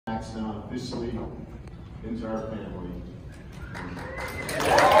Max now officially into our family.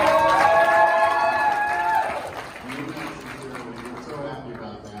 We're so happy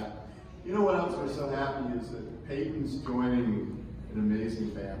about that. You know what else we're so happy is that Payton's joining an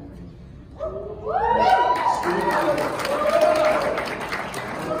amazing family.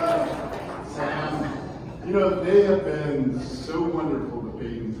 Sam, you know, they have been so wonderful to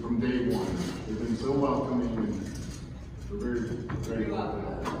Payton from day one. They've been so welcoming and we're very grateful.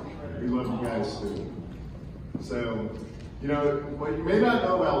 We love you guys too. So, you know, what you may not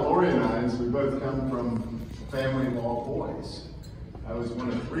know about Lori and I is we both come from a family of all boys. I was one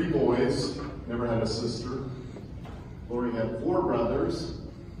of 3 boys, never had a sister. Lori had 4 brothers,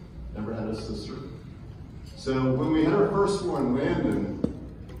 never had a sister. So when we had our first one, Landon,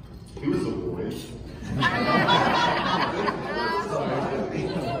 he was a boy.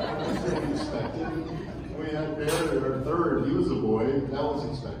 We had Barry, our third, he was a boy, that was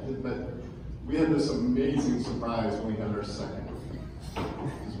expected, but we had this amazing surprise when we had our second.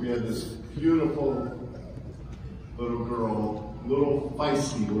 Because we had this beautiful little girl, little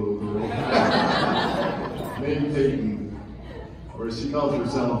feisty little girl, named Payton, or she calls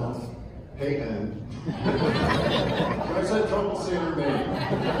herself Payton. I always had trouble saying her name.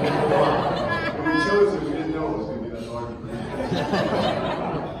 When we chose it, we didn't know it was going to be that hard to pronounce.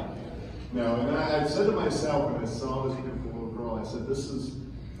 No, and I said to myself when I saw this beautiful little girl, I said,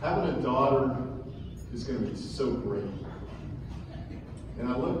 having a daughter is going to be so great. And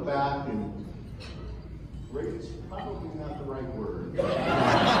I look back and great is probably not the right word.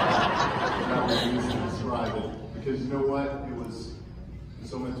 That was used to describe it. Because you know what? It was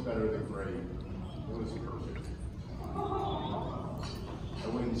so much better than great. It was perfect. I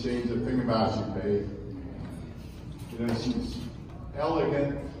wouldn't change a thing about you, babe. You know, she's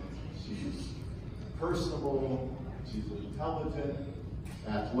elegant, she's personable, she's intelligent,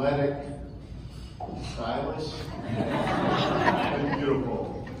 athletic, stylish, and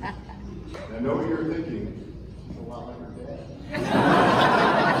beautiful. And I know what you're thinking. She's a lot like her dad.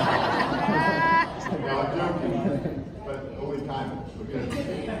 Now, I'm joking, but only kind of. Because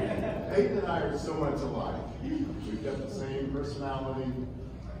Payton and I are so much alike. We've got the same personality,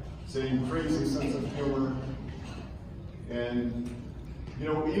 same crazy sense of humor, and you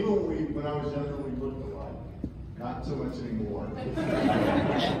know, even when I was younger, we looked alike. Not so much anymore.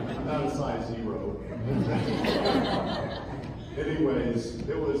 I'm not a size 0. Anyways,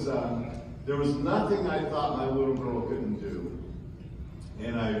 there was nothing I thought my little girl couldn't do.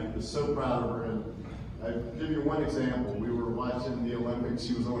 And I was so proud of her. And I'll give you one example. We were watching the Olympics.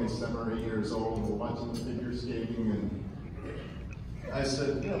 She was only 7 or 8 years old. And we're watching the figure skating. And I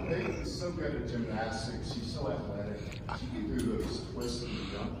said, you know, Payton is so good at gymnastics. She's so athletic. She can do those twists and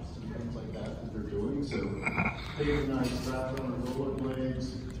jumps and things like that they're doing. So Payton and I strapped on our rollerblades.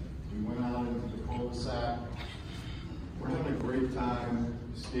 We went out into the cul-de-sac. We're having a great time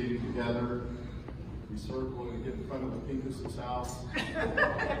skating together. We circled and get in front of the Pincus's house. And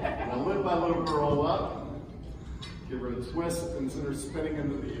I lift my little girl up, give her a twist, and send her spinning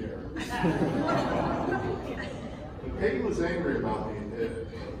into the air. But Payton was angry about me.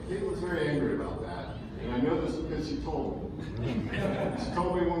 Payton was very angry about that. And I know this because she told me. She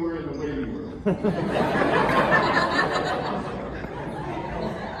told me when we were in the waiting room.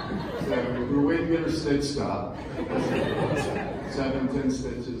 So we were waiting to get her stitched up. 7, 10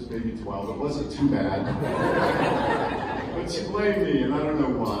 stitches, maybe 12. It wasn't too bad. But she blamed me, and I don't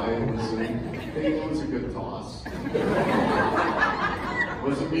know why. Payton was a good toss. It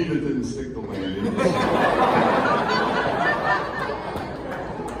wasn't me that didn't stick the landing.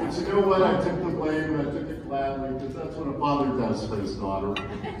 But you know what? I took the blame, and I took it gladly, because that's what a father does for his daughter.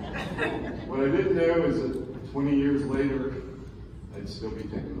 What I didn't know is that 20 years later, I'd still be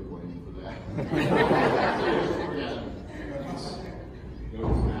taking the blame for that.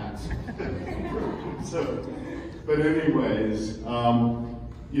 So, but anyways,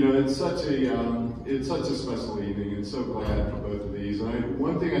 you know, it's such a special evening, and so glad for both of these. And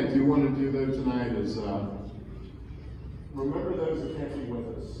one thing I do want to do though tonight is remember those that can't be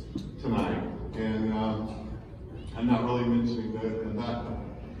with us tonight. And I'm not really mentioning those, and not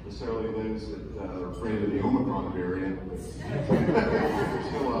necessarily those that are afraid of the Omicron variant, but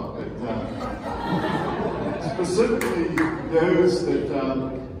still up. But specifically those that.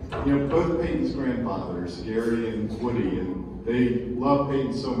 You know, both Payton's grandfathers, Gary and Woody, and they love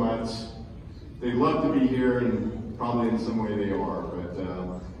Payton so much. They love to be here, and probably in some way they are, but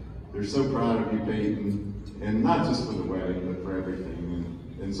they're so proud of you, Payton, and not just for the wedding, but for everything,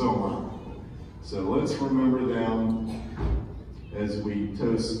 and so am I. So let's remember them as we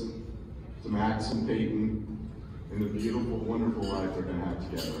toast to Max and Payton, and the beautiful, wonderful life they're going to have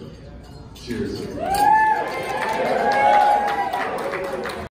together. Cheers.